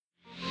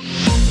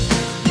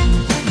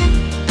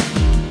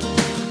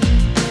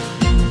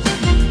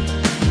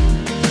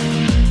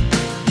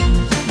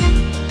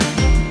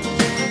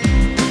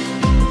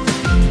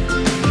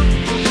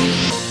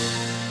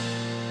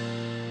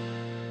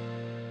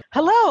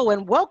Hello,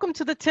 and welcome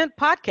to the 10th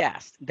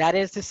podcast. That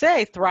is to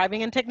say,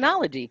 Thriving in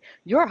Technology.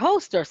 Your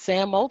hosts are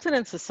Sam Moulton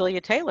and Cecilia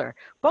Taylor,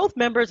 both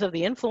members of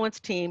the Influence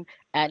team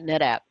at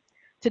NetApp.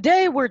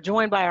 Today, we're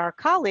joined by our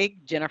colleague,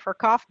 Jennifer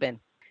Kaufman.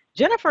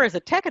 Jennifer is a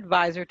tech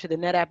advisor to the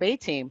NetApp A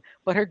team,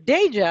 but her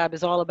day job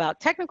is all about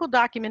technical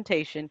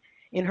documentation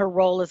in her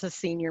role as a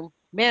senior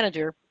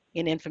manager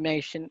in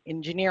information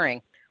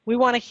engineering. We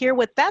want to hear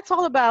what that's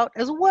all about,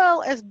 as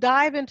well as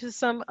dive into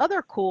some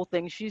other cool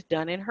things she's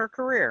done in her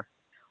career.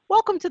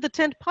 Welcome to the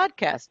 10th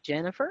podcast,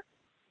 Jennifer.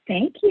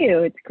 Thank you.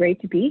 It's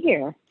great to be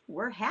here.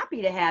 We're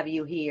happy to have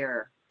you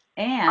here.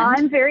 And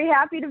I'm very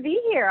happy to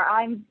be here.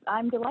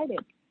 I'm delighted.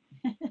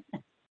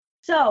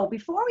 So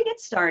before we get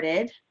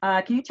started,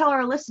 can you tell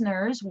our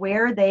listeners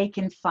where they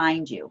can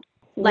find you?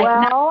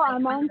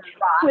 I'm on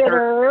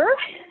Twitter.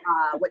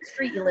 What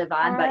street you live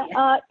on, but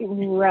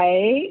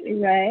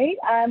right.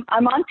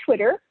 I'm on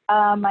Twitter.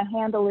 My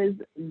handle is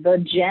the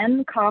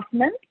Jen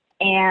Kaufman.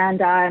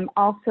 And I'm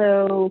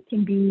also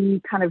can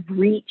be kind of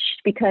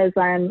reached because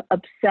I'm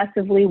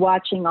obsessively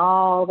watching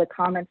all the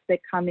comments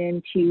that come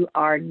into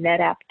our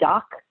NetApp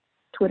Doc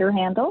Twitter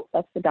handle.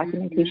 That's the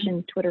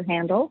documentation Twitter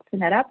handle to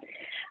NetApp.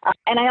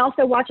 And I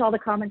also watch all the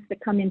comments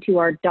that come into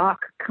our Doc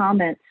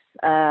comments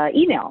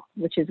email,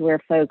 which is where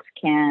folks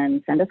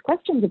can send us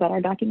questions about our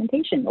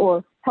documentation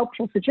or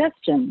helpful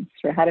suggestions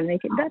for how to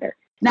make it better.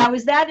 Now,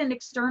 is that an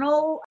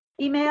external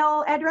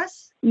email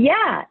address?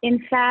 Yeah,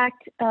 in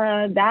fact,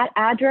 that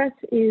address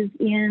is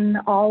in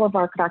all of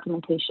our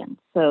documentation.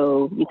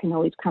 So you can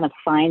always kind of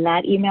find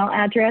that email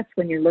address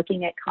when you're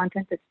looking at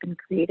content that's been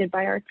created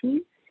by our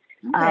team,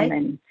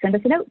 and send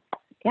us a note.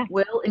 Yeah,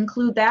 we'll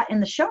include that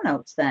in the show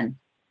notes then.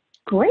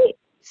 Great.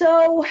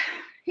 So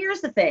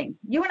here's the thing.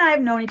 You and I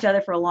have known each other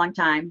for a long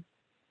time,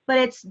 but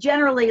it's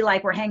generally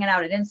like we're hanging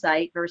out at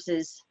Insight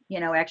versus,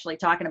 actually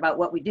talking about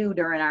what we do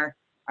during our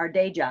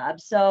day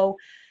job. So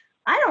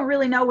I don't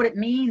really know what it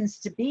means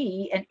to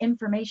be an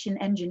information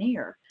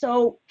engineer.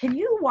 So can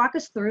you walk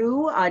us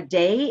through a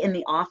day in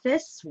the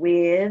office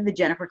with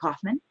Jennifer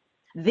Kaufman?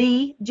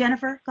 The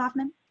Jennifer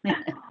Kaufman?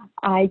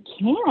 I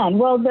can.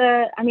 Well,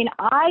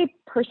 I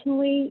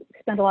personally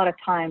spend a lot of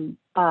time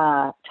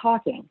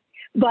talking,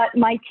 but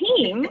my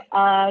team,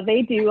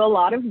 they do a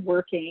lot of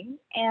working,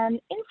 and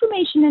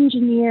information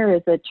engineer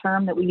is a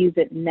term that we use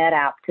at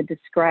NetApp to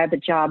describe a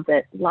job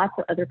that lots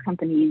of other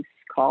companies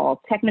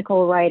call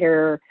technical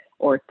writer,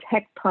 or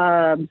tech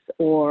pubs,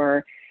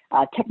 or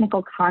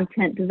technical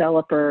content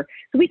developer.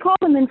 So we call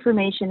them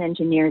information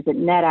engineers at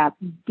NetApp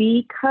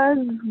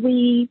because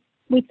we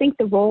think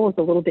the role is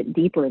a little bit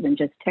deeper than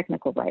just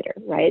technical writer,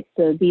 right?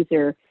 So these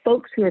are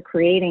folks who are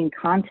creating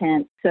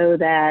content so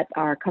that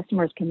our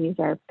customers can use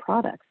our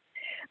products.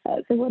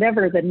 So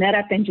whatever the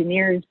NetApp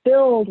engineers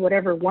build,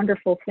 whatever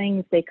wonderful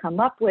things they come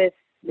up with,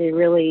 they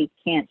really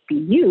can't be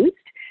used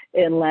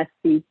unless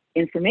the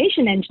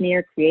information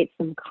engineer creates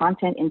some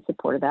content in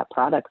support of that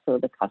product so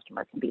the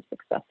customer can be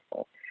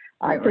successful.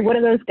 So what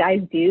do those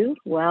guys do?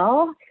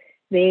 Well,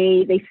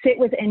 they sit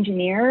with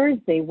engineers,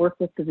 they work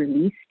with the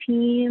release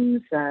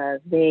teams,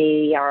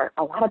 they are,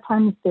 a lot of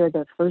times they're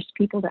the first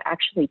people to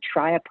actually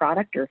try a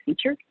product or a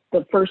feature,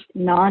 the first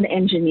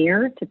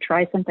non-engineer to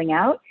try something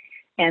out,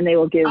 and they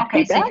will give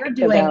feedback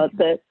about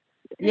the...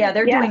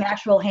 They're doing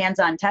actual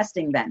hands-on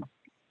testing then.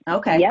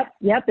 Okay.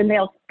 Yep. And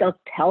they'll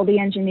tell the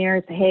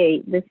engineers,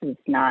 hey, this is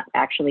not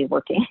actually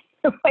working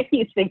the way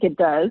you think it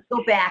does.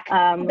 Go back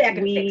and fix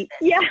this.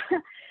 Yeah.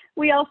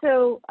 We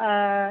also,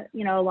 a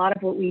lot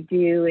of what we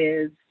do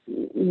is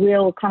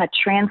we'll kind of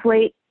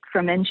translate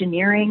from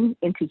engineering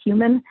into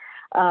human.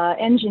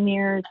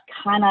 Engineers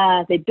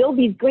they build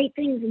these great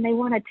things and they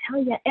want to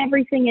tell you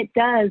everything it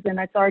does. And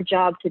it's our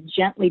job to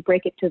gently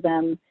break it to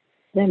them.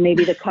 Then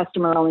maybe the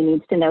customer only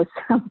needs to know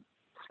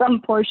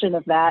some portion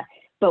of that.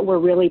 But we're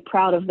really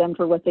proud of them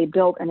for what they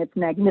built, and it's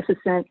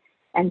magnificent.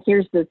 And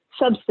here's the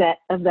subset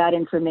of that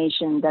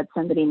information that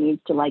somebody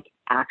needs to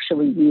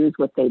actually use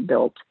what they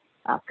built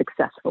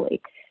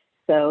successfully.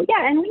 So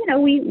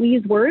and we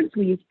use words,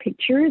 we use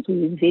pictures, we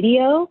use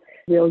video,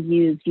 we'll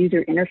use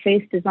user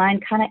interface design,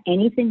 kind of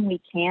anything we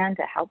can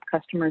to help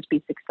customers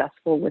be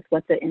successful with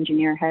what the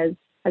engineer has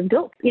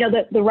built.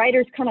 The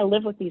writers kind of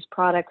live with these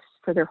products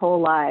for their whole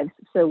lives.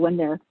 So when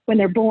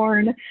they're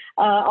born,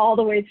 all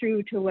the way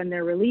through to when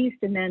they're released,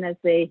 and then as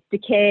they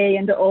decay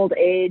into old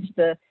age,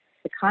 the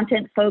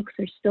content folks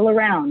are still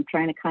around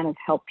trying to kind of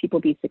help people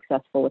be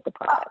successful with the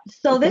product.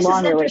 So this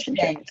is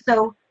interesting.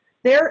 So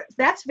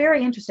that's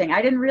very interesting.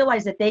 I didn't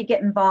realize that they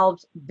get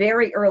involved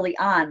very early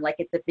on, like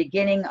at the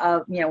beginning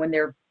of, when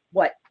they're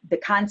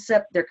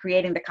they're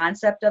creating the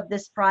concept of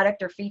this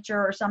product or feature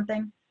or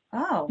something.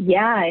 Oh.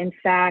 Yeah, in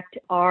fact,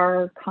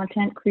 our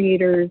content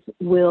creators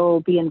will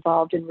be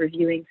involved in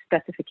reviewing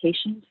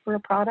specifications for a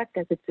product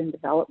as it's in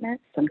development.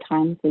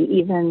 Sometimes they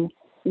even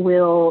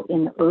will,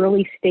 in the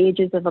early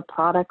stages of a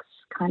product's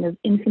kind of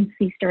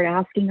infancy, start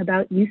asking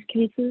about use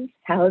cases.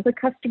 How is a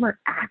customer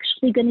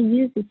actually going to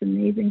use this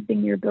amazing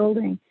thing you're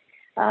building?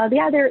 at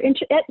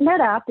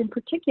NetApp in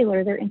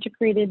particular, they're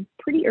integrated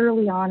pretty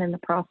early on in the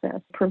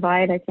process,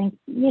 provide, I think,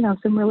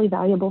 some really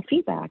valuable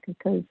feedback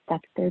because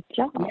that's their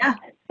job. Yeah,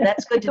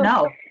 that's good to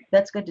know.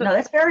 That's good to know.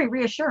 That's very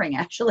reassuring,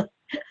 actually.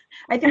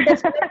 I think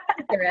that's good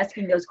that they're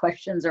asking those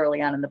questions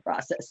early on in the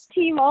process.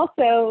 Team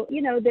also,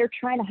 they're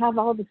trying to have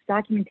all this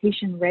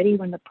documentation ready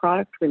when the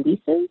product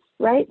releases,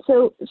 right?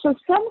 So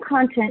some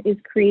content is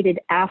created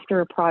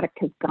after a product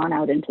has gone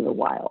out into the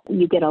wild.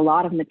 You get a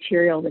lot of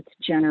material that's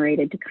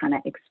generated to kind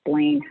of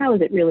explain how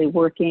is it really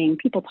working,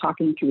 people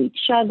talking to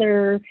each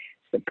other,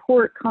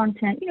 support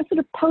content, sort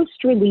of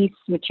post-release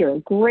material,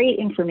 great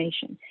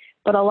information.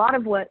 But a lot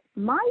of what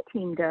my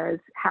team does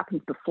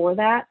happens before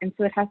that, and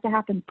so it has to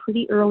happen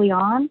pretty early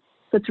on.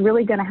 So it's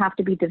really going to have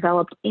to be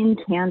developed in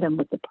tandem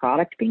with the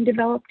product being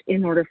developed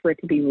in order for it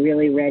to be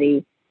really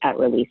ready at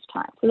release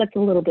time. So that's a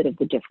little bit of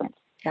the difference.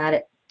 Got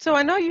it. So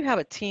I know you have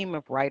a team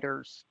of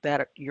writers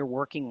that you're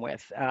working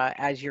with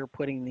as you're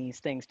putting these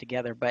things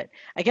together, but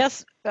I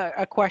guess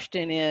a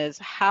question is,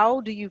 how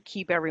do you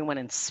keep everyone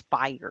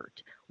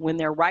inspired when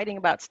they're writing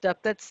about stuff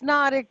that's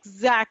not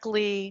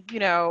exactly,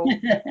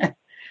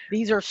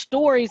 these are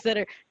stories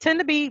that tend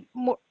to be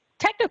more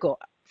technical,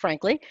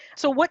 frankly.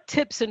 So what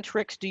tips and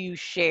tricks do you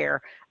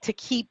share to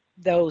keep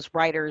those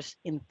writers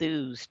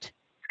enthused?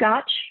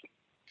 Scotch,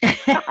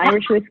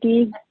 Irish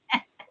whiskey.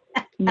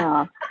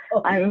 No,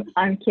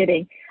 I'm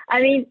kidding.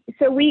 I mean,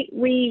 so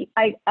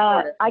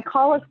I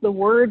call us the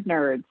word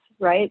nerds,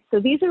 right? So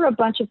these are a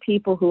bunch of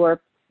people who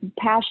are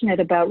passionate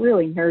about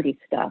really nerdy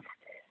stuff.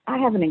 I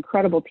have an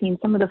incredible team.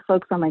 Some of the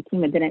folks on my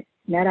team have been at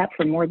NetApp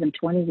for more than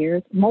 20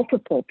 years,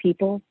 multiple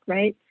people,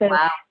 right? So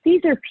wow.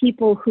 These are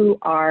people who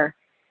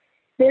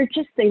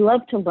they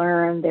love to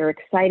learn. They're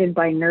excited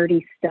by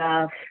nerdy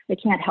stuff. They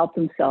can't help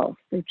themselves.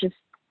 They're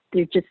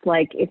just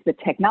like, if the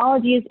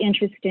technology is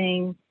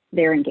interesting,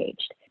 they're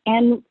engaged.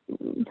 And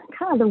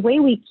kind of the way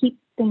we keep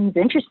things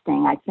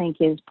interesting, I think,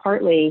 is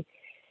partly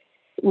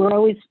we're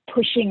always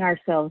pushing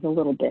ourselves a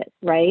little bit,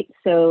 right?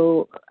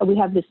 So we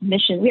have this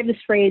mission, we have this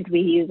phrase we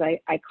use,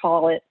 I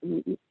call it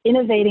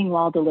innovating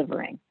while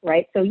delivering,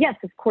 right? So yes,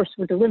 of course,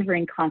 we're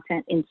delivering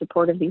content in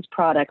support of these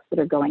products that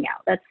are going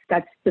out.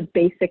 That's the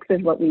basics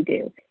of what we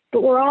do.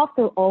 But we're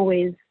also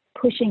always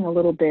pushing a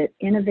little bit,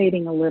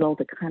 innovating a little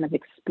to kind of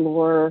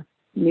explore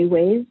new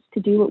ways to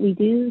do what we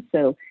do.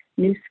 So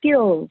new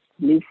skills,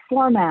 new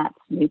formats,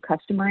 new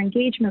customer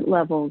engagement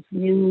levels,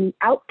 new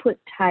output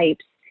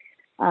types.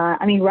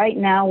 Right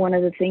now, one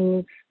of the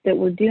things that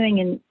we're doing,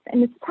 and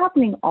it's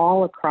happening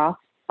all across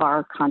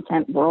our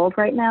content world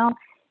right now,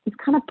 is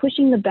kind of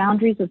pushing the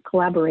boundaries of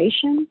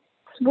collaboration,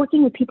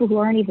 working with people who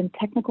aren't even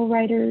technical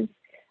writers,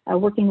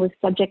 working with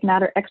subject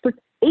matter experts,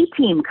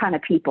 A-team kind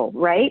of people,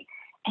 right?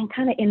 And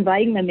kind of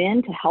inviting them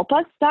in to help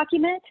us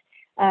document.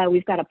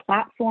 We've got a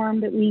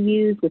platform that we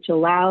use which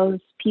allows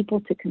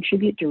people to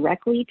contribute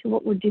directly to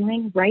what we're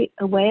doing right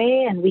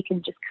away. And we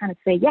can just kind of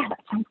say, yeah, that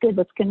sounds good.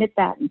 Let's commit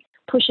that and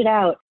push it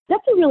out.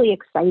 That's a really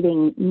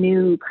exciting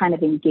new kind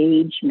of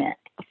engagement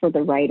for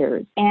the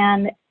writers.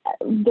 And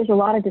there's a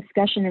lot of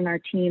discussion in our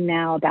team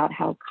now about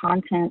how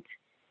content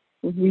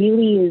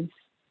really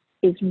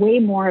is way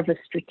more of a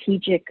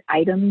strategic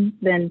item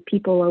than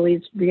people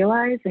always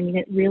realize. I mean,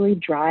 it really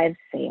drives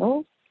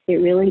sales. It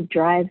really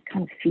drives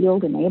kind of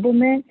field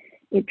enablement.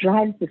 It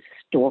drives the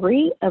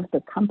story of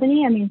the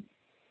company. I mean,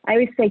 I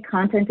always say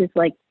content is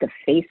like the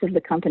face of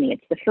the company.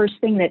 It's the first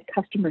thing that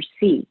customers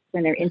see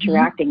when they're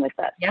interacting with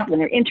us. Yep. When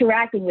they're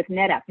interacting with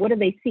NetApp, what do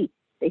they see?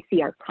 They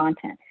see our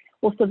content.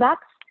 Well, so that's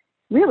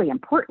really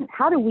important.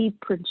 How do we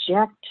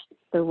project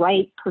the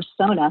right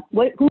persona?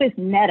 Who is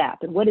NetApp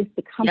and what is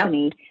the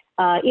company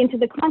into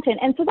the content?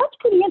 And so that's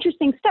pretty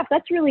interesting stuff.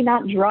 That's really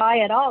not dry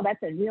at all.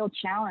 That's a real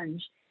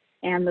challenge.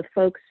 And the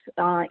folks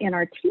in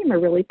our team are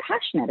really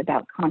passionate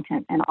about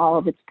content and all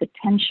of its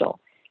potential,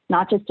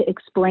 not just to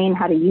explain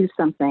how to use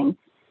something,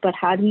 but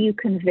how do you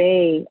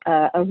convey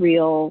a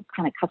real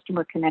kind of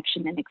customer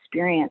connection and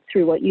experience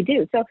through what you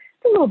do. So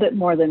it's a little bit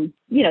more than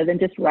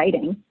just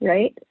writing,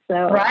 right?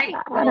 So right.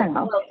 I don't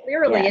know. Well,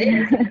 clearly it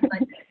is.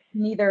 But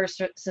neither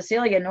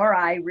Cecilia nor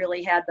I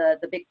really had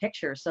the big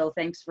picture. So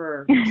thanks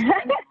for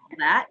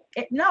that.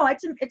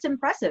 It's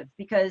impressive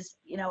because,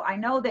 I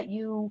know that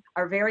you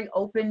are very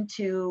open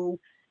to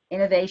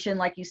innovation,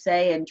 like you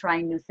say, and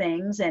trying new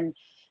things. And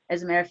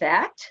as a matter of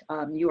fact,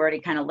 you already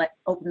kind of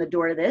open the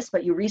door to this,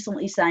 but you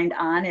recently signed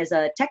on as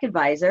a tech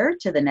advisor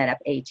to the NetApp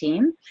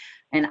A-Team.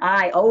 And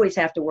I always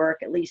have to work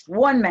at least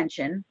one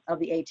mention of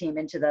the A-Team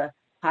into the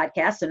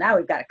podcast. So now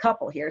we've got a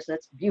couple here. So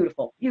that's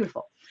beautiful,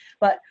 beautiful.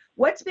 But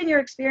what's been your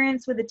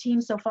experience with the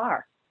team so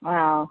far?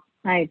 Wow.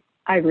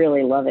 I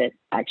really love it,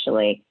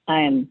 actually.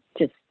 I am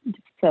just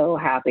so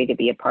happy to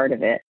be a part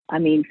of it. I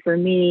mean, for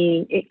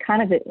me,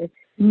 it's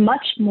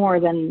much more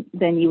than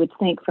you would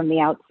think from the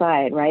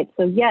outside, right?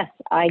 So yes,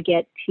 I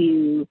get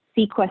to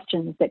see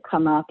questions that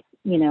come up,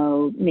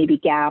 maybe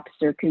gaps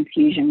or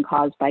confusion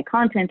caused by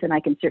content. And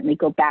I can certainly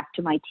go back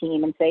to my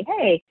team and say,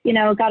 hey,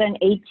 got an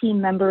A-team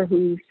member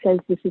who says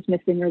this is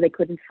missing or they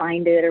couldn't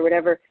find it or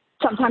whatever.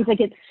 Sometimes I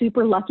get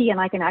super lucky and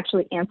I can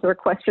actually answer a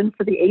question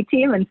for the A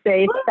team and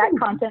say that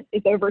content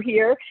is over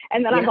here.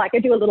 And then I'm like, I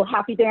do a little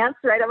happy dance,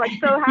 right? I'm like,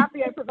 so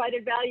happy I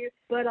provided value.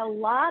 But a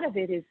lot of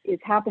it is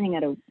happening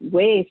at a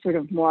way sort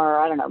of more,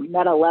 I don't know,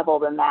 meta level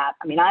than that.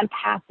 I mean, I'm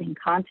passing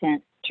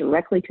content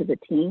directly to the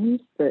teams,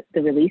 the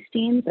release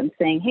teams. I'm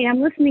saying, hey,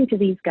 I'm listening to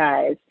these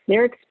guys.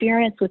 Their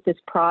experience with this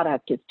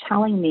product is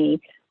telling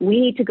me we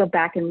need to go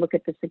back and look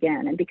at this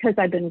again. And because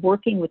I've been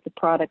working with the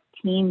product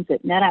teams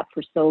at NetApp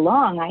for so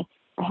long, I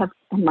have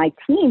my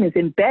team is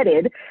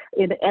embedded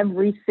in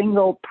every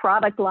single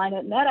product line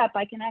at NetApp.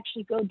 I can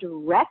actually go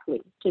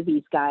directly to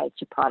these guys,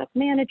 to product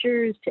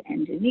managers, to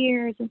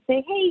engineers, and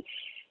say, hey,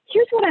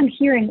 here's what I'm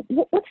hearing.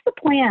 What's the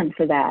plan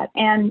for that?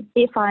 And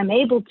if I'm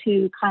able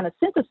to kind of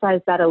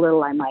synthesize that a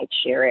little, I might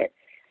share it,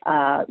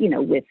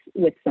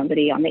 with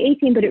somebody on the A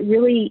team. But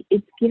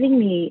it's giving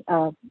me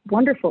a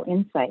wonderful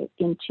insight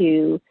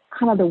into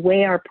kind of the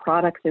way our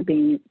products are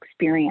being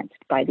experienced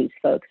by these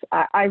folks.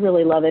 I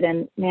really love it.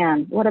 And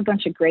man, what a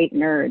bunch of great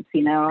nerds,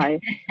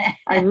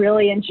 I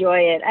really enjoy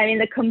it. I mean,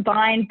 the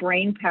combined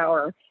brain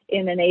power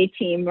in an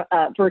A-team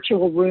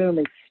virtual room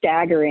is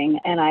staggering,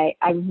 and I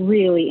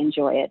really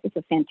enjoy it. It's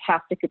a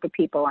fantastic group of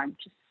people. I'm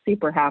just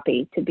super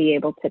happy to be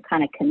able to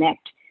kind of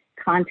connect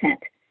content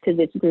to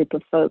this group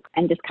of folks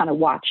and just kind of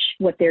watch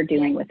what they're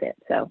doing with it.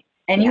 So.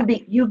 And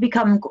you've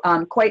become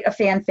quite a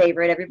fan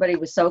favorite. Everybody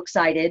was so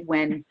excited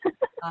when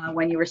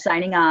you were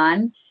signing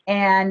on.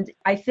 And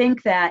I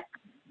think that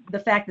the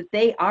fact that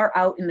they are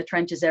out in the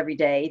trenches every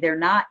day, they're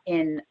not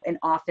in an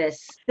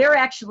office, they're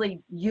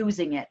actually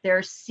using it.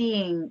 They're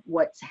seeing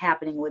what's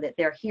happening with it.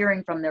 They're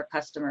hearing from their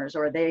customers,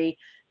 or they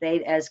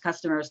as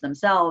customers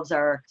themselves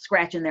are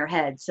scratching their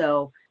head.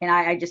 So, and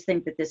I just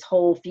think that this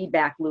whole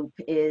feedback loop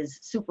is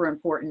super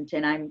important.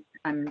 And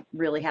I'm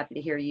really happy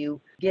to hear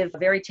you give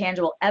very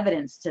tangible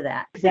evidence to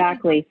that.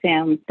 Exactly,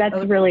 Sam. That's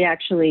really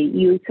actually,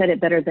 you said it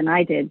better than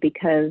I did,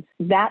 because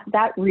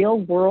that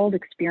real world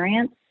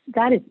experience,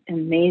 that is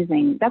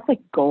amazing. That's like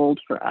gold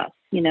for us.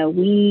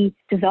 We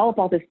develop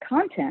all this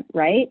content,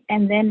 right?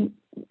 And then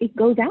it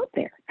goes out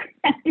there.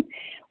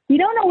 We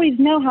don't always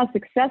know how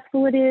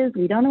successful it is.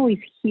 We don't always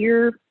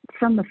hear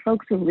from the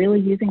folks who are really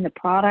using the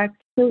product.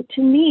 So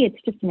to me, it's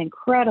just an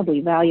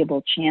incredibly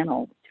valuable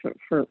channel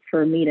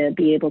for me to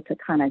be able to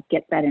kind of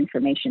get that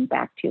information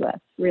back to us.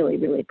 Really,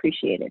 really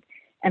appreciate it.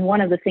 And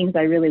one of the things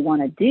I really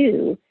want to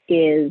do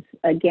is,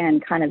 again,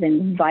 kind of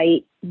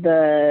invite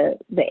the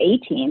A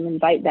team,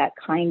 invite that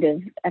kind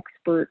of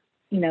expert,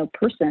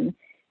 person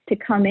to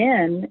come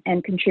in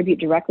and contribute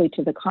directly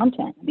to the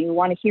content. We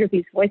want to hear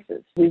these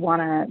voices. We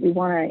want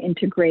to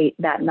integrate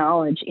that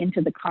knowledge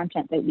into the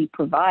content that we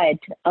provide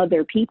to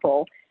other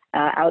people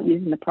out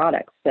using the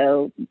product.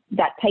 So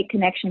that tight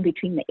connection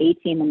between the A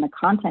team and the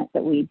content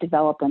that we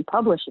develop and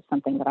publish is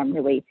something that I'm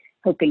really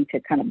hoping to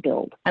kind of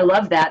build. I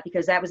love that,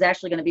 because that was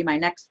actually going to be my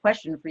next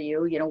question for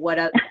you.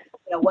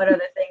 What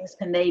other things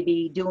can they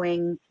be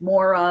doing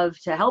more of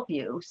to help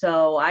you?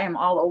 So I am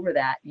all over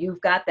that. You've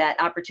got that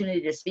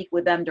opportunity to speak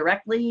with them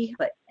directly,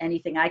 but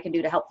anything I can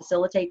do to help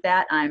facilitate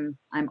that, I'm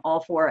all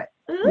for it.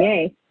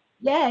 Yay.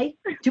 Yay.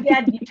 Too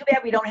bad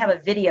we don't have a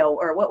video,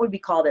 or what would we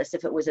call this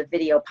if it was a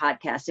video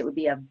podcast? It would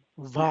be a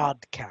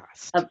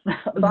vodcast. A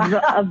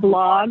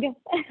vlog.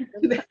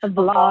 A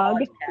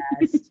vlog.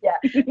 Yeah.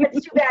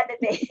 It's too bad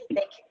that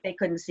they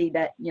couldn't see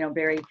that,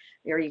 very,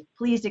 very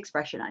pleased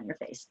expression on your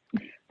face.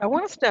 I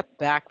want to step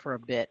back for a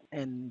bit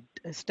and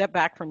step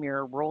back from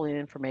your role in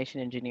information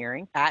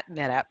engineering at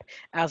NetApp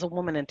as a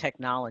woman in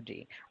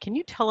technology. Can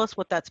you tell us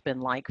what that's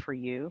been like for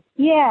you?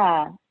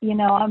 Yeah.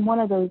 I'm one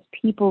of those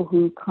people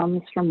who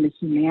comes from the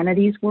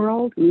humanities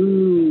world.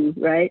 Ooh,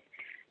 right?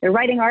 They're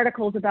writing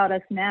articles about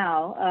us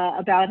now,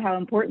 about how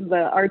important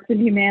the arts and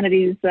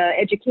humanities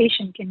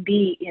education can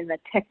be in the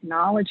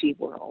technology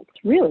world.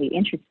 It's really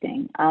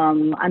interesting.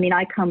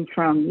 I come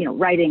from,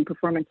 writing,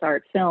 performance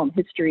art, film,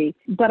 history,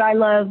 but I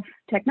love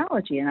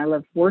technology and I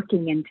love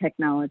working in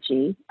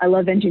technology. I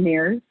love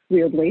engineers,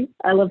 weirdly.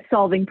 I love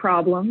solving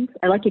problems.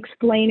 I like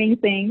explaining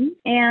things.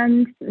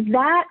 And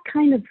that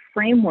kind of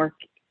framework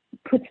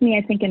puts me,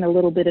 I think, in a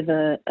little bit of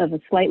a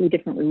slightly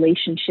different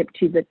relationship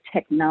to the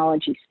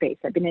technology space.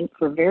 I've been in it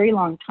for a very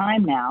long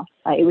time now.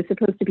 It was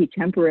supposed to be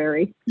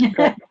temporary,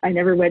 but I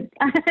never went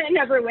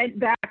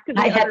back to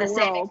the I had other the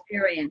same world.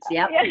 experience.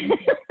 Yep.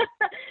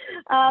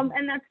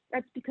 And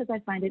that's because I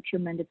find it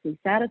tremendously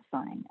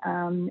satisfying.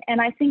 And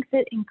I think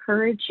that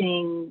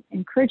encouraging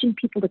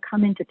people to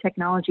come into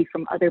technology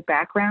from other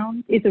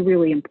backgrounds is a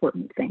really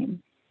important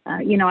thing.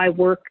 I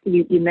work,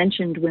 you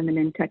mentioned women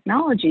in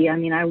technology.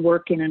 I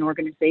work in an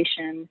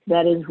organization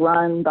that is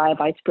run by a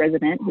vice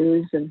president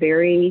who's a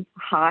very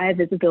high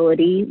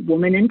visibility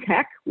woman in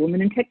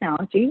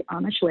technology,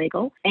 Anna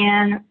Schlegel.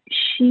 And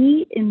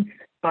she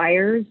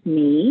inspires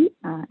me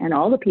and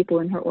all the people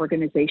in her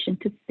organization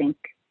to think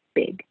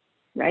big,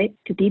 right?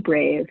 To be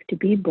brave, to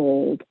be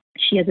bold.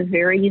 She has a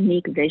very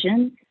unique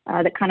vision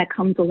that kind of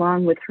comes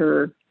along with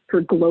her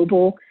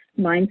global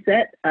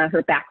mindset,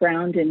 her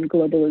background in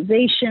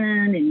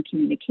globalization, in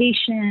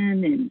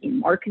communication, and in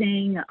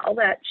marketing, all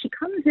that. She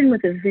comes in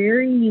with a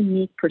very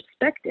unique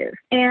perspective.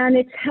 And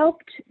it's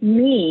helped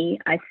me,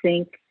 I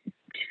think,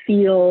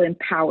 feel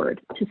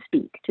empowered to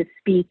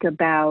speak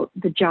about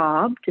the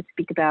job, to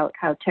speak about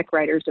how tech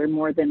writers are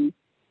more than,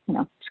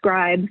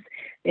 scribes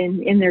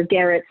in their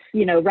garrets,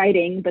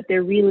 writing, but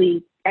they're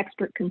really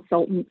expert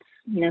consultants,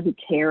 who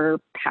care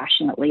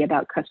passionately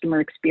about customer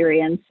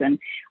experience and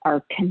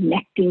are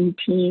connecting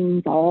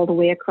teams all the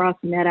way across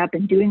NetApp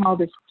and doing all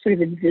this sort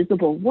of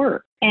invisible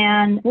work.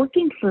 And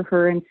working for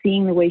her and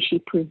seeing the way she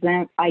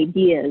presents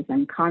ideas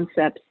and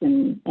concepts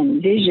and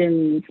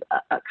visions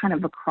kind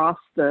of across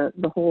the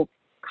whole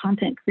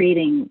content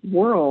creating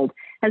world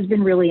has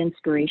been really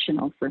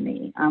inspirational for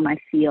me. I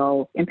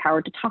feel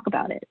empowered to talk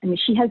about it. I mean,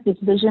 she has this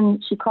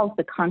vision she calls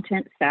the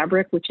content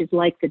fabric, which is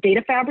like the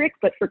data fabric,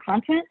 but for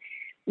content,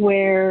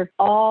 where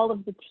all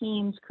of the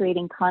teams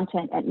creating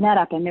content at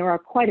NetApp, and there are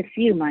quite a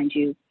few, mind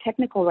you,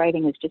 technical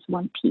writing is just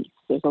one piece.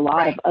 There's a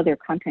lot of other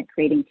content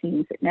creating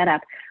teams at NetApp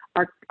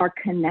are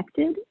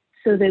connected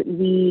so that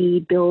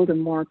we build a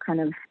more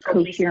kind of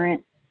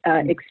coherent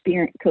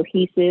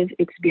cohesive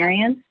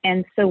experience.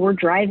 And so we're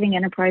driving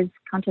enterprise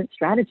content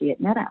strategy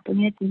at NetApp. I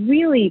mean, it's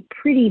really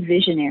pretty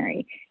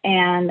visionary.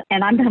 And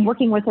I'm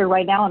working with her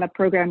right now on a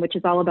program which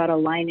is all about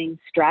aligning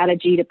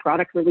strategy to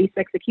product release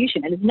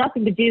execution. It has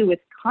nothing to do with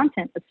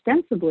content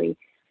ostensibly,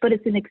 but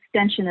it's an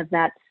extension of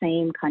that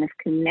same kind of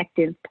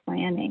connective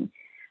planning.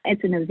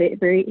 It's a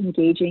very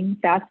engaging,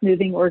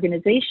 fast-moving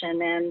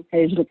organization, and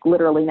there's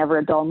literally never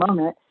a dull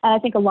moment. And I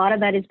think a lot of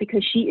that is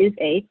because she is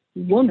a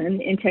woman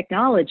in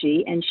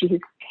technology, and she has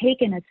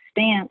taken a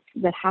stance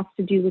that has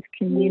to do with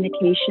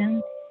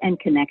communication and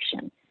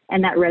connection,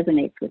 and that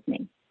resonates with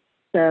me.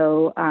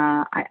 So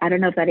I don't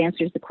know if that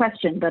answers the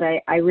question, but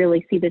I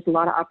really see there's a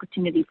lot of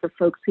opportunity for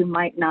folks who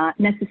might not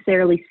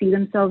necessarily see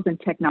themselves in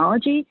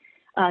technology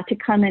to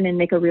come in and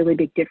make a really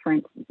big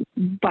difference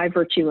by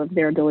virtue of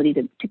their ability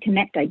to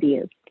connect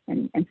ideas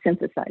and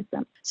synthesize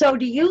them. So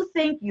do you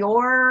think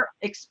your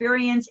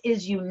experience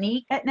is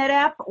unique at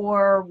NetApp,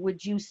 or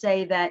would you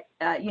say that,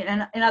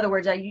 in other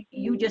words, are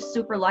you just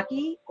super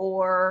lucky,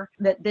 or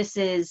that this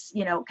is,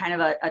 kind of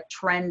a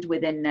trend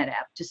within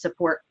NetApp to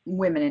support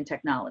women in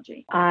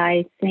technology?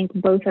 I think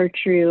both are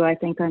true. I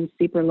think I'm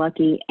super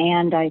lucky,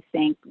 and I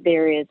think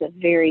there is a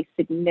very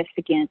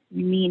significant,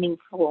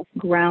 meaningful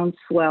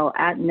groundswell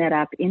at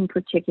NetApp in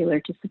particular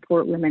to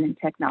support women in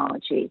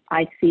technology.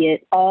 I see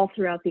it all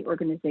throughout the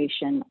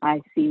organization. I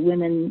see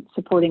women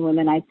supporting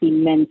women. I see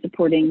men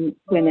supporting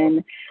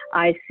women.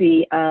 I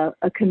see a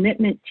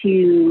commitment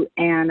to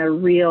and a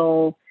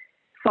real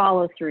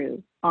follow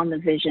through on the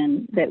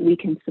vision that we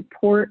can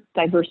support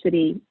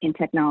diversity in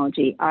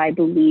technology. I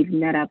believe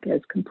NetApp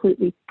has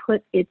completely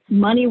put its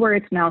money where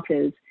its mouth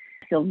is.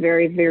 I feel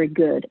very, very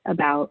good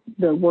about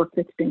the work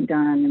that's been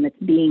done and that's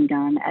being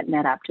done at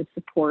NetApp to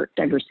support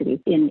diversity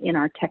in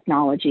our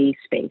technology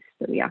space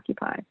that we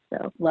occupy.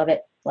 So love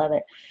it. Love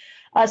it.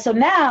 So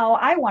now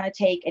I want to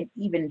take an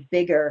even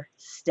bigger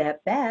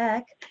step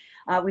back.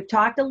 We've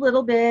talked a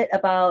little bit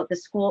about the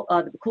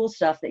cool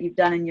stuff that you've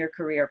done in your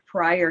career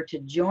prior to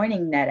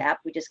joining NetApp.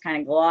 We just kind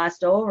of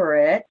glossed over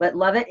it, but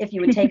love it if you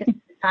would take us to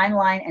the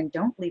timeline and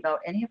don't leave out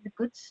any of the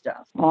good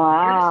stuff.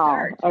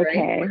 Wow. Start,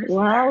 okay. Right?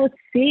 Well, let's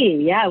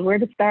see. Yeah, where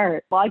to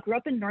start? Well, I grew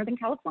up in Northern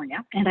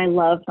California, and I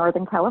love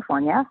Northern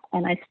California,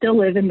 and I still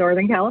live in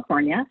Northern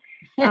California.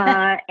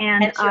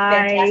 And it's your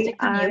fantastic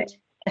commute.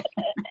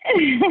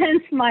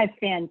 It's my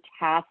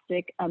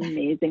fantastic,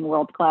 amazing,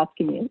 world-class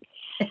commute.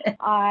 As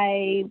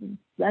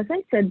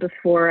I said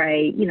before,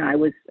 I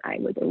was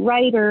a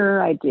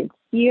writer. I did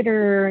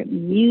theater,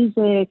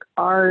 music,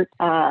 art.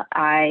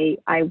 I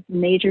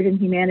majored in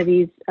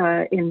humanities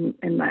in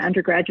my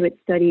undergraduate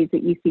studies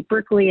at UC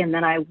Berkeley, and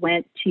then I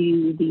went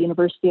to the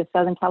University of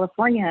Southern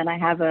California, and I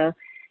have a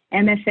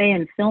MFA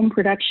in film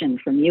production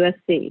from USC.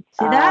 See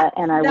that?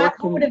 And I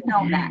who would have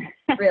known that?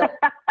 Really?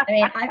 I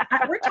mean,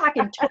 we're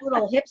talking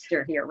total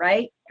hipster here,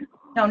 right?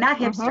 No, not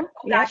hipster.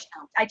 Oh, gosh,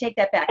 no. I take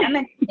that back. I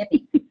meant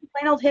hippie.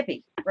 Plain old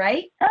hippie,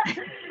 right?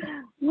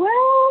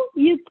 Well,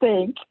 you'd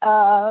think.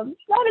 Not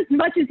as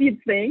much as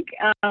you'd think.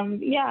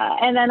 Yeah.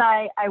 And then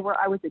I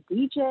was a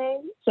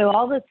DJ. So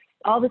all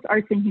this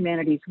arts and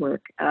humanities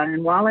work.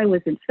 And while I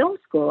was in film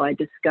school, I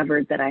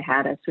discovered that I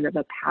had a sort of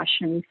a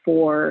passion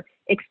for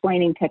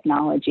explaining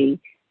technology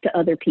to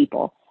other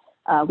people.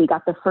 We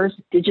got the first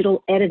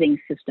digital editing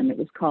system. It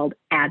was called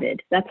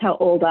Avid. That's how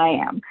old I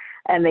am.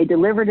 And they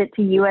delivered it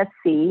to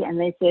USC, and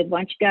they said, why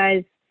don't you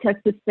guys test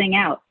this thing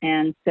out?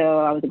 And so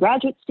I was a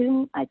graduate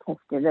student. I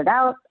tested it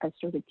out. I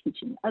started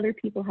teaching other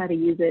people how to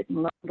use it.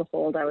 And lo and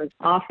behold, I was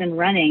off and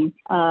running,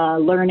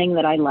 learning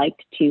that I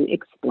liked to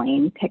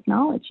explain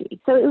technology.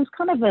 So it was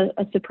kind of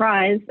a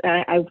surprise.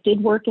 I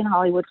did work in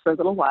Hollywood for a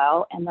little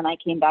while, and then I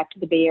came back to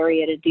the Bay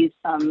Area to do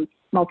some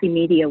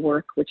multimedia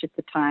work, which at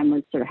the time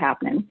was sort of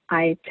happening.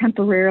 I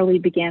temporarily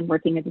began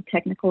working as a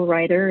technical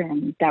writer,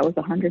 and that was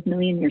 100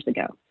 million years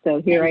ago.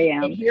 So here I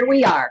am. And here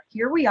we are.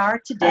 Here we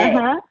are today.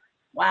 Uh-huh.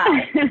 Wow.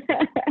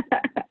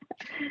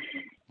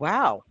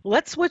 Wow.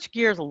 Let's switch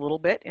gears a little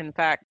bit. In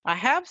fact, I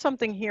have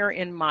something here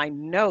in my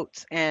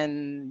notes,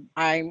 and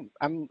I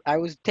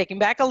was taking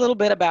back a little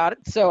bit about it.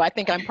 So I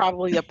think I'm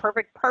probably the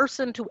perfect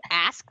person to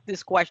ask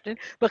this question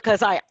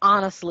because I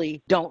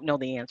honestly don't know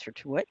the answer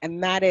to it.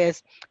 And that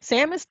is,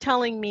 Sam is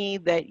telling me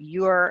that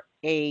you're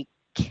a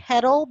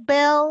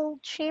kettlebell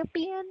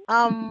champion.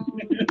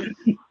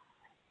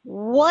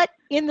 What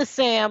in the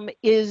Sam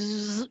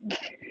is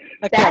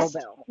a Best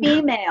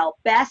kettlebell?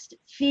 best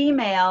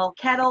female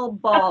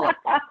kettleballer,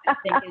 I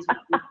think is what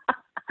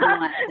we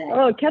want to say.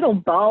 Oh,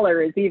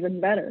 kettleballer is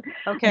even better.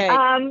 Okay.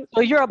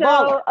 So you're a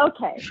baller.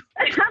 Okay.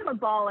 I'm a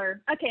baller.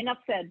 Okay, enough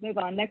said. Move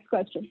on. Next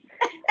question.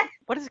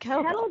 What is a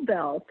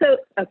kettlebell?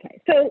 Kettlebell.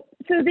 So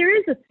there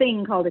is a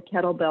thing called a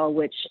kettlebell,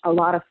 which a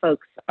lot of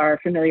folks are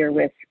familiar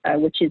with,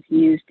 which is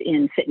used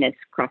in fitness,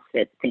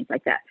 CrossFit, things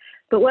like that.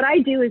 But what I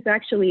do is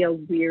actually a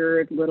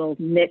weird little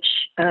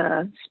niche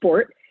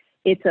sport.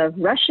 It's a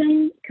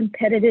Russian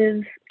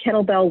competitive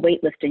kettlebell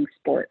weightlifting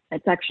sport.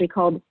 It's actually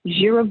called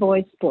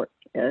Zhirovoi sport.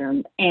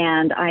 And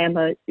I am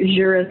a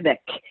Zhirovik,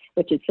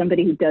 which is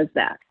somebody who does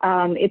that.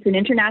 It's an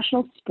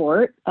international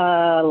sport.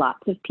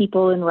 Lots of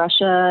people in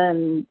Russia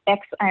and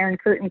ex-Iron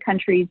Curtain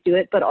countries do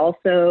it, but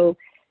also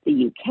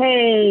the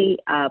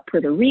UK,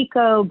 Puerto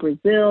Rico,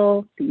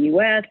 Brazil, the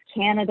US,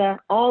 Canada,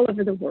 all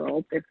over the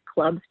world. There's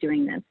clubs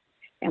doing this.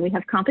 And we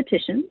have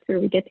competitions where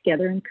we get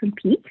together and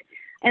compete.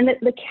 And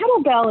the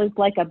kettlebell is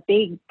like a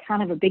big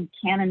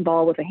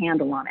cannonball with a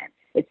handle on it.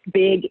 It's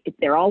big.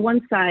 They're all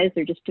one size.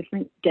 They're just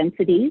different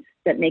densities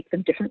that make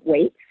them different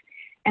weights.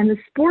 And the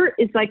sport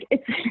is like,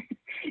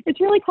 it's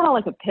really kind of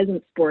like a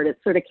peasant sport. It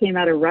sort of came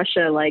out of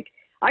Russia, like,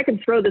 I can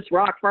throw this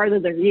rock farther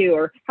than you,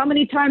 or how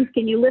many times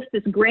can you lift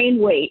this grain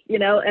weight,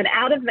 and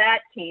out of that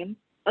came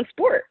a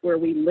sport where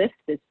we lift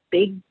this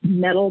big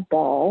metal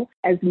ball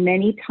as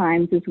many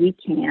times as we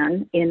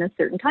can in a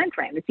certain time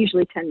frame. It's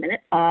usually 10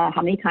 minutes. How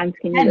many times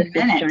can you lift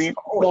this giant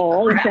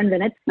ball in 10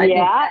 minutes?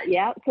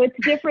 Yeah. So it's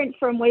different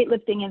from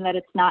weightlifting in that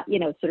it's not,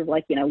 sort of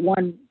like,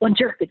 one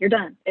jerk and you're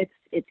done.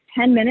 It's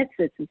 10 minutes.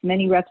 It's as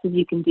many reps as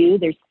you can do.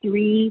 There's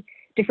 3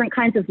 different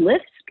kinds of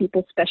lifts.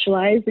 People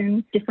specialize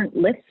in different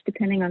lifts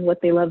depending on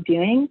what they love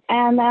doing.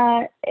 And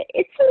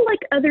it's sort of like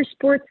other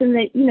sports in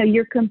that,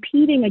 you're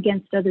competing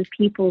against other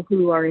people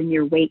who are in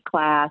your weight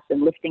class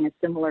and lifting a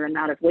similar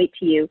amount of weight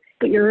to you,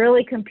 but you're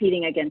really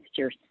competing against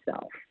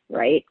yourself,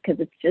 right?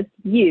 Because it's just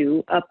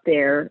you up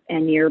there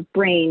and your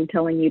brain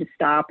telling you to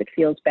stop. It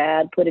feels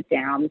bad. Put it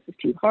down. This is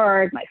too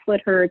hard. My foot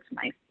hurts.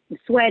 I'm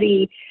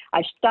sweaty.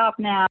 I should stop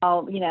now,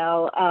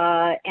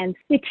 and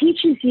it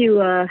teaches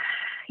you a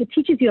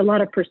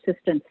lot of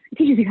persistence. It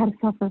teaches you how to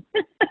suffer.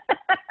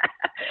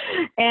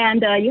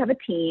 And you have a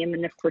team,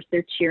 and of course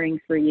they're cheering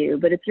for you,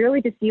 but it's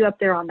really just you up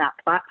there on that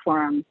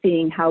platform,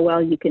 seeing how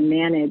well you can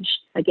manage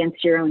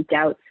against your own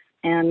doubts.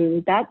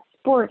 And that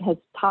sport has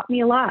taught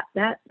me a lot.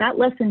 That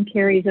lesson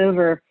carries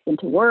over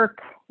into work,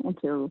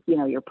 into,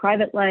 your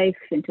private life,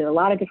 into a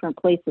lot of different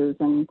places.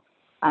 And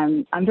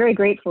I'm very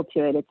grateful to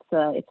it.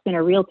 It's been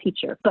a real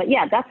teacher. But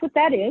yeah, that's what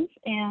that is.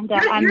 And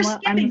you're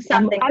skipping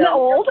something. I'm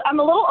old. I'm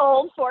a little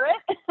old for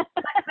it.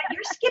 but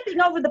you're skipping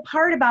over the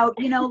part about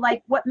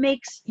like what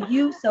makes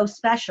you so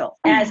special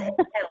as a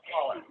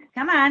kettleballer.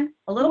 Come on,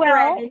 a little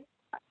bragging.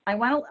 I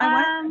want.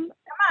 Come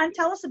on,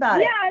 tell us about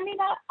it. Yeah, I mean,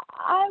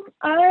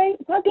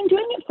 I've been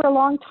doing it for a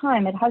long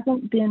time. It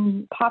hasn't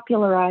been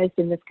popularized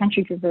in this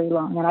country for very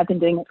long, and I've been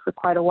doing it for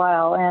quite a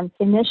while. And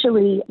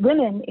initially,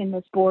 women in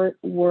the sport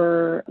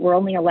were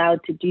only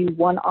allowed to do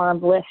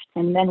 1-arm lifts,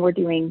 and men were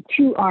doing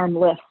 2-arm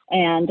lifts.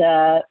 And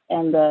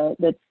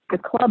the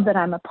club that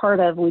I'm a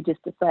part of, we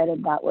just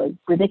decided that was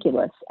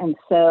ridiculous. And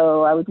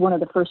so I was one of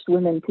the first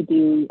women to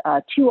do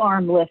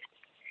 2-arm lifts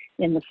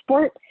in the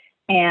sport.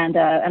 And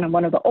I'm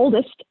one of the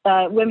oldest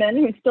women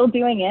who's still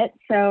doing it.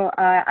 So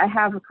I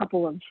have a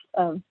couple of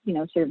sort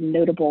of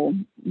notable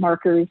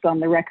markers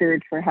on the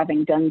record for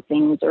having done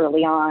things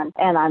early on.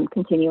 And I'm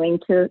continuing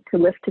to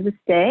lift to this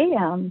day.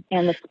 And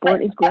the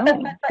sport is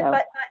growing.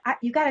 But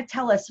you got to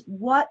tell us,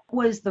 what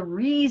was the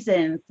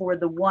reason for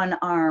the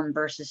 1-arm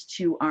versus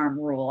 2-arm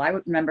rule? I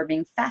remember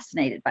being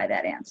fascinated by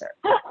that answer.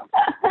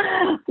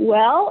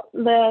 Well,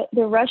 the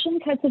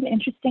Russians had some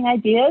interesting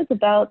ideas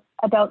about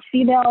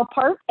female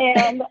parts,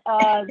 and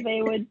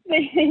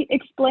they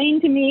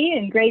explained to me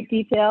in great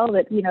detail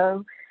that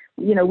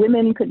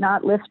women could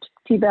not lift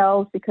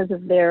T-bells because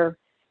of their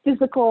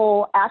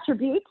physical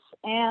attributes,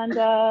 and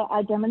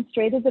I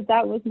demonstrated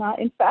that was not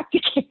in fact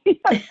the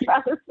case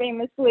rather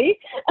famously.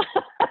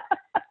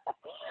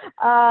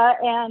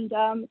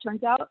 It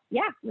turns out,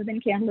 women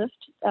can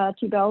lift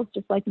T-bells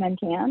just like men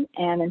can.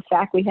 And in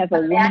fact, we have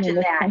a woman in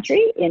this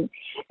country.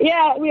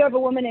 We have a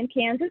woman in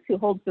Kansas who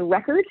holds the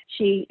record.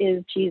 She's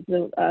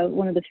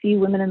one of the few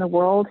women in the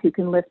world who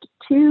can lift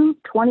 2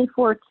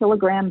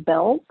 24-kilogram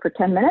bells for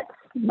 10 minutes.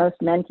 Most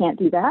men can't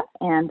do that.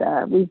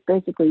 And we've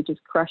basically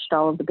just crushed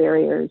all of the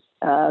barriers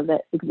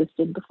that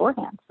existed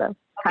beforehand. So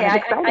Okay, kind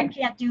of exciting. I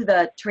can't do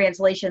the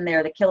translation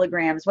there, the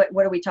kilograms.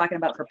 What are we talking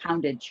about for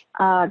poundage?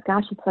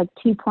 Gosh, it's like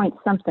 2 point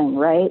something,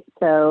 right?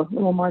 So a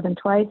little more than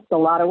twice. A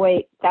lot of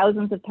weight,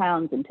 thousands of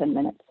pounds in 10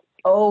 minutes.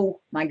 Oh,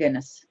 my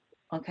goodness.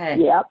 Okay.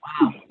 Yep.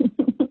 Wow.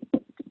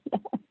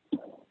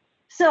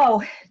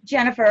 So,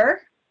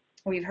 Jennifer,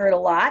 we've heard a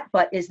lot,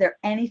 but is there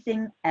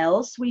anything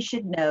else we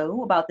should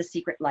know about the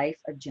secret life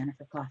of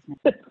Jennifer Kaufman?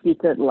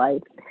 Secret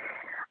life.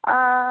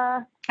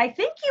 I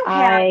think you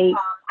have.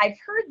 I've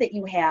heard that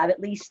you have. At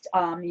least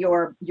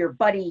your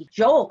buddy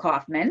Joel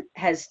Kaufman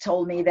has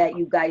told me that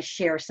you guys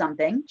share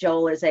something.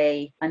 Joel is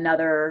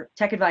another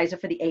tech advisor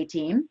for the A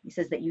Team. He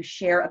says that you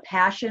share a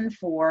passion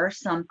for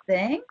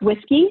something.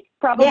 Whiskey,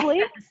 probably.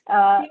 Yes.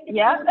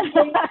 Yeah.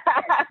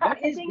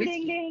 What is ding,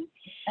 whiskey? ding, ding.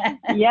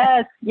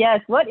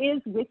 Yes. What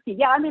is whiskey?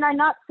 Yeah, I mean, I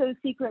not so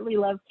secretly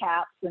love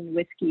cats and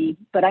whiskey,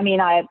 but I mean,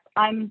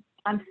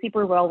 I'm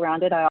super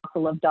well-rounded. I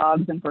also love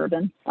dogs and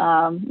bourbon,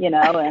 and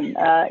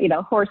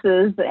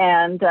horses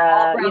and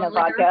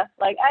vodka.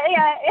 Like,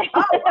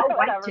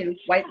 white too.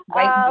 White.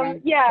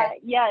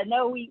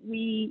 No,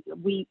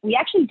 we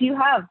actually do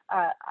have.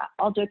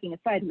 All joking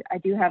aside, I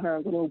do have a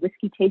little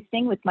whiskey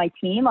tasting with my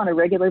team on a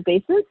regular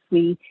basis.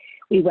 We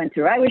went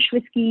through Irish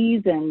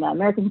whiskeys and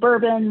American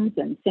bourbons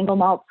and single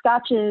malt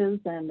scotches.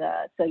 And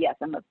so, yes,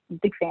 I'm a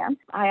big fan.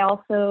 I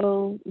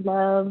also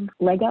love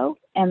Lego,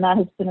 and that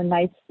has been a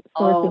nice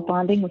source of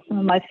bonding with some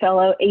of my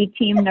fellow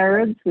A-Team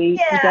nerds. We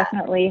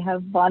definitely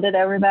have bonded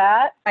over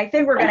that. I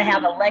think we're going to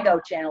have a Lego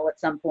channel at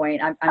some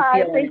point.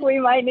 I think we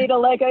might need a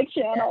Lego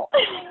channel.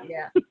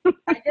 Yeah.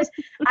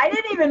 I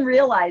didn't even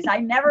realize.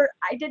 I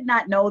did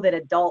not know that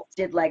adults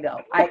did Lego.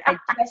 I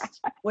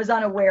just was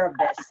unaware of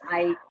this.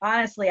 I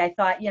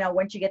thought,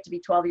 once you get to be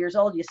 12 years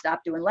old, you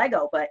stop doing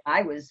Lego, but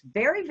I was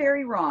very,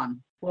 very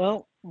wrong.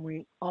 Well,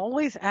 we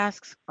always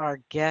ask our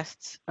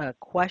guests a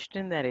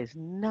question that is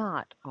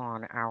not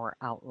on our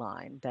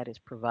outline that is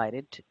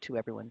provided to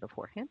everyone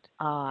beforehand.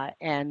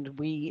 And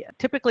we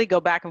typically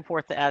go back and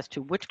forth as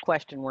to which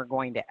question we're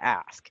going to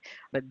ask.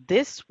 But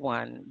this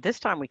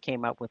time we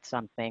came up with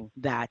something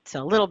that's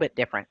a little bit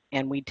different.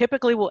 And we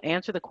typically will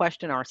answer the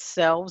question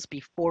ourselves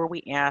before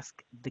we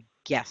ask the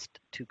guest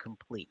to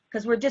complete.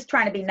 Because we're just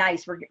trying to be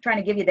nice. We're trying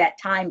to give you that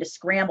time to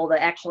scramble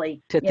to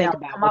actually think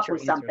about come up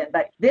with something.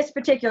 But this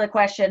particular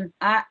question,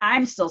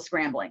 I'm still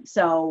scrambling.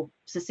 So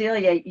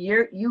Cecilia,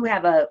 you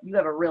have a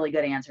really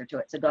good answer to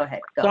it. So go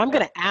ahead. So I'm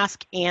going to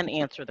ask and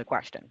answer the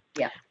question.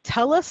 Yeah.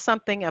 Tell us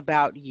something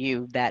about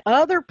you that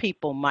other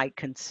people might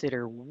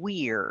consider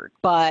weird,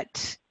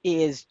 but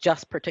is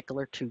just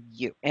particular to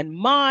you. And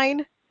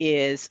mine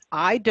is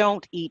I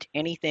don't eat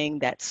anything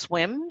that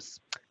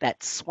swims,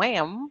 that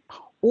swam,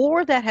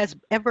 or that has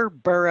ever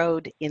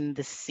burrowed in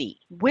the sea,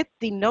 with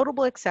the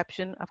notable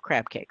exception of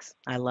crab cakes.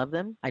 I love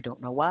them. I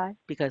don't know why,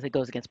 because it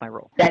goes against my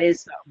rule. That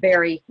is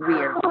very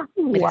weird.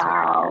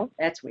 Wow.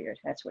 That's weird.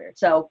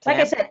 So, like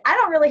I said, I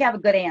don't really have a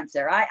good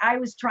answer. I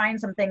was trying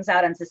some things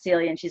out on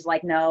Cecilia, and she's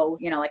like, no,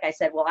 like I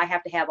said, well, I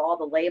have to have all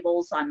the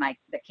labels on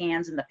the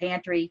cans in the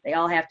pantry. They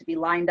all have to be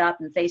lined up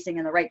and facing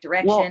in the right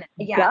direction.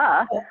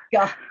 Well,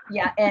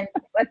 yeah. And,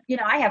 but,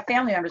 I have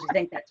family members who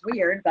think that's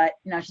weird, but,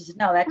 she said,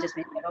 no, that just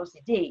makes me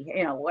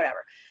OCD,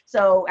 whatever.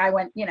 So I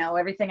went,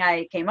 everything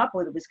I came up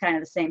with was kind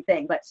of the same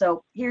thing. But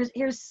so here's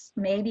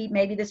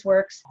maybe this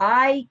works.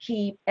 I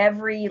keep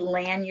every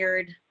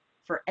lanyard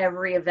for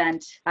every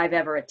event I've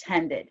ever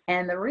attended.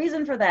 And the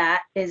reason for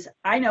that is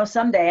I know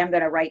someday I'm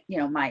going to write,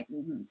 my,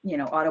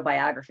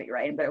 autobiography,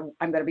 right? But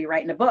I'm going to be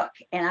writing a book,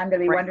 and I'm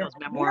going to be wondering,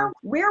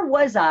 where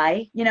was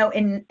I,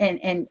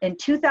 in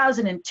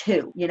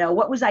 2002,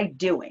 what was I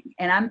doing?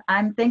 And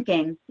I'm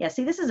thinking,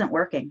 see, this isn't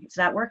working. It's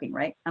not working,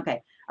 right?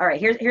 Okay. All right,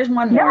 here's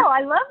one more. No,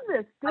 I love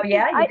this. Oh,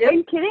 yeah? You do? Are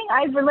you kidding?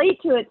 I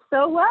relate to it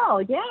so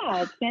well. Yeah,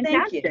 it's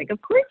fantastic. Thank you.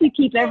 Of course you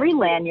keep every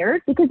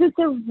lanyard because it's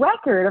a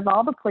record of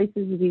all the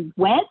places you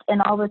went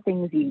and all the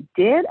things you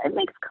did. It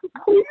makes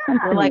complete sense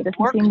to me. It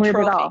doesn't seem weird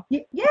at all.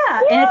 Yeah,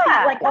 and it's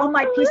not like all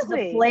my pieces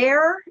of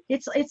flair.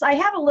 It's I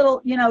have a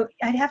little,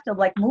 I'd have to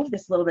like move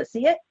this a little bit.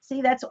 See it?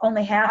 See, that's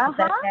only half.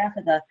 That's half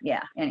of the,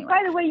 anyway.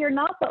 By the way, you're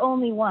not the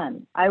only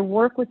one. I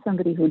work with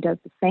somebody who does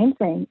the same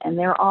thing, and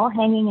they're all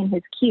hanging in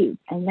his cube,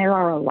 and there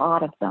are a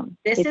lot of them.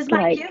 This is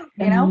my cube,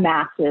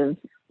 massive.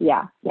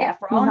 Yeah.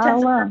 For all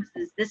intents and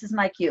purposes, this is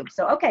my cube.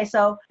 So, okay,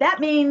 so that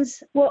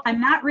means I'm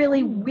not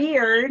really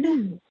weird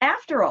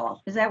after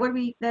all. Is that what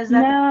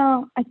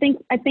No, I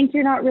think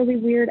you're not really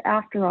weird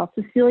after all.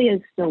 Cecilia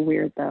is still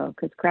weird though,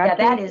 because crab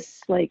that is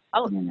like.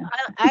 I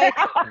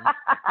accept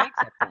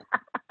that.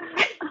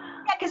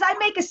 Yeah, because I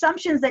make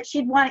assumptions that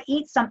she'd want to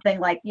eat something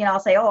like, I'll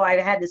say, I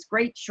had this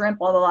great shrimp,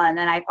 blah, blah, blah. And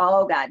then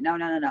God,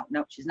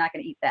 no, she's not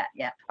going to eat that.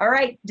 Yeah. All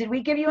right. Did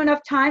we give you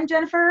enough time,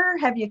 Jennifer?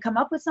 Have you come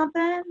up with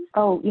something?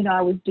 Oh,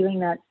 I was doing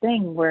that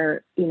thing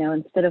where,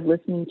 instead of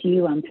listening to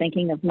you, I'm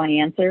thinking of my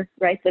answer,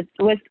 right?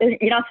 You're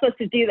not supposed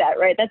to do that,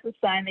 right? That's a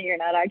sign that you're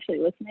not actually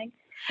listening.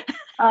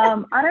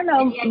 I don't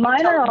know. And yet you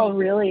Mine are told all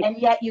me- really. And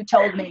yet you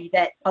told me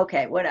that,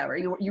 okay, whatever.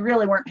 You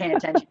really weren't paying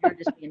attention. You're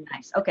just being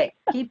nice. Okay,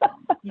 keep going.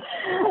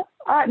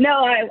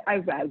 No, I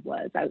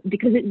was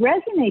because it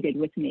resonated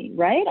with me,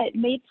 right? It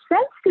made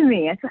sense to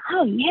me. I said,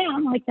 oh yeah,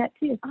 I'm like that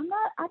too.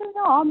 I don't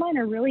know. All mine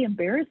are really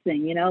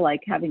embarrassing,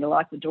 like having to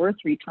lock the door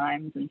 3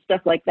 times and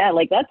stuff like that.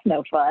 Like that's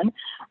no fun.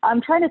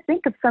 I'm trying to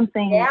think of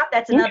something. Yeah,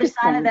 that's another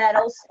sign of interesting. that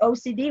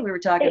OCD we were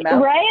talking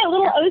about. Right? A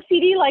little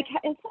OCD. Like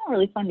it's not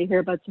really fun to hear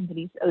about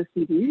somebody's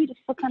OCD. You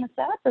just feel kind of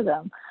sad for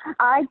them.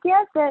 I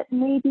guess that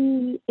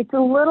maybe it's a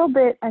little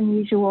bit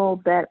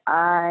unusual that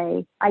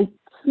I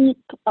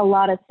keep a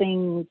lot of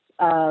things,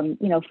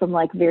 from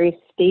like various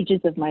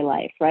stages of my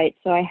life, right?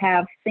 So I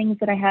have things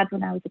that I had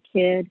when I was a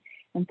kid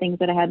and things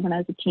that I had when I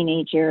was a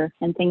teenager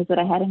and things that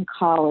I had in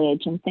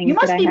college and things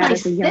that I had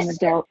as a young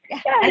adult. Yeah,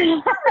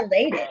 I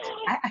related.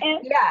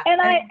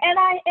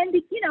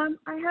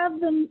 I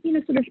have them,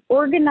 sort of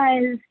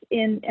organized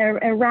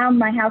around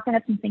my house. I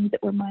have some things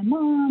that were my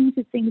mom's,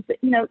 and things that,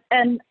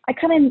 and I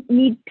kind of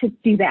need to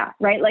do that,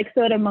 right? Like,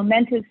 so at a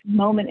momentous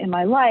moment in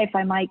my life,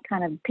 I might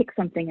kind of pick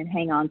something and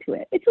hang on to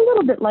it. It's a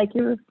little bit like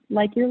your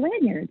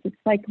lanyards. It's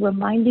like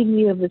reminding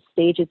you of the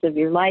stages of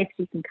your life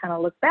so you can kind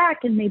of look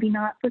back and maybe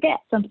not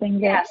forget something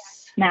that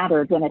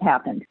mattered when it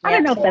happened. I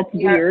don't know if that's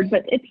weird,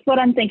 but it's what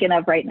I'm thinking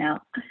of right now.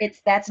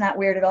 That's not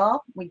weird at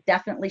all. We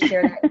definitely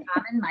share that in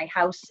common. My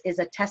house is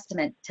a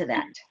testament to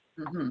that.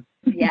 Mm-hmm.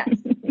 Yes.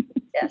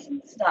 Yes,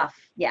 stuff.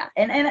 Yeah,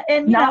 and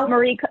not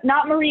Marie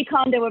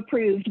Kondo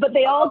approved, but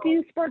they all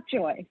do spark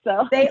joy.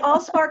 So they all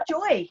spark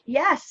joy.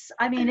 Yes,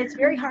 I mean it's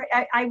very hard.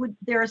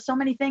 There are so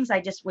many things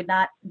I just would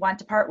not want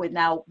to part with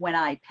now when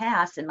I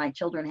pass and my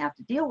children have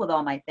to deal with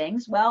all my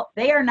things. Well,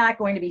 they are not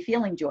going to be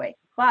feeling joy,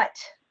 but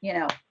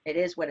it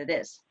is what it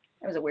is.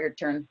 That was a weird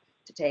turn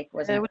to take,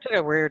 wasn't it? It took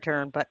a weird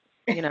turn, but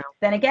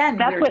Then again,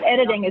 that's what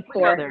editing is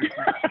for.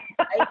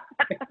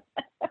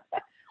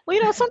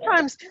 Well,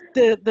 sometimes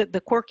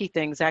the quirky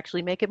things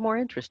actually make it more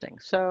interesting.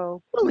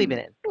 So we'll leave it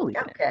in.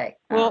 Okay.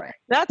 Well, right.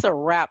 That's a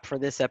wrap for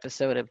this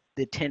episode of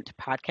the Tint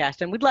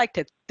Podcast. And we'd like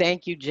to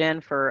thank you, Jen,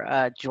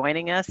 for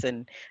joining us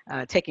and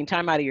taking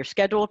time out of your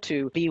schedule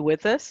to be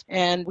with us.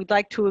 And we'd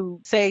like to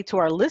say to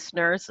our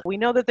listeners, we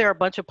know that there are a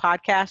bunch of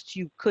podcasts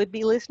you could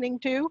be listening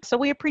to. So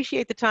we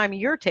appreciate the time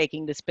you're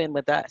taking to spend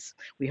with us.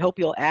 We hope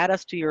you'll add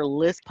us to your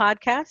list of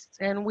podcasts,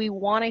 and we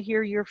want to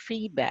hear your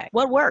feedback.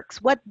 What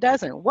works? What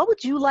doesn't? What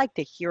would you like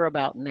to hear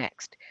about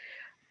next?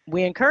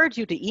 We encourage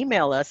you to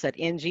email us at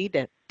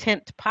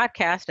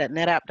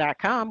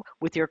ng.tintpodcast@netapp.com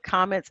with your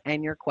comments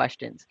and your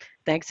questions.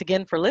 Thanks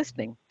again for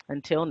listening.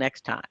 Until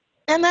next time.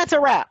 And that's a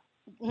wrap.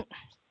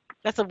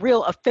 That's a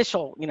real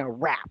official,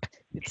 wrap.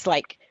 It's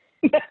like,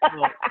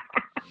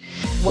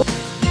 well,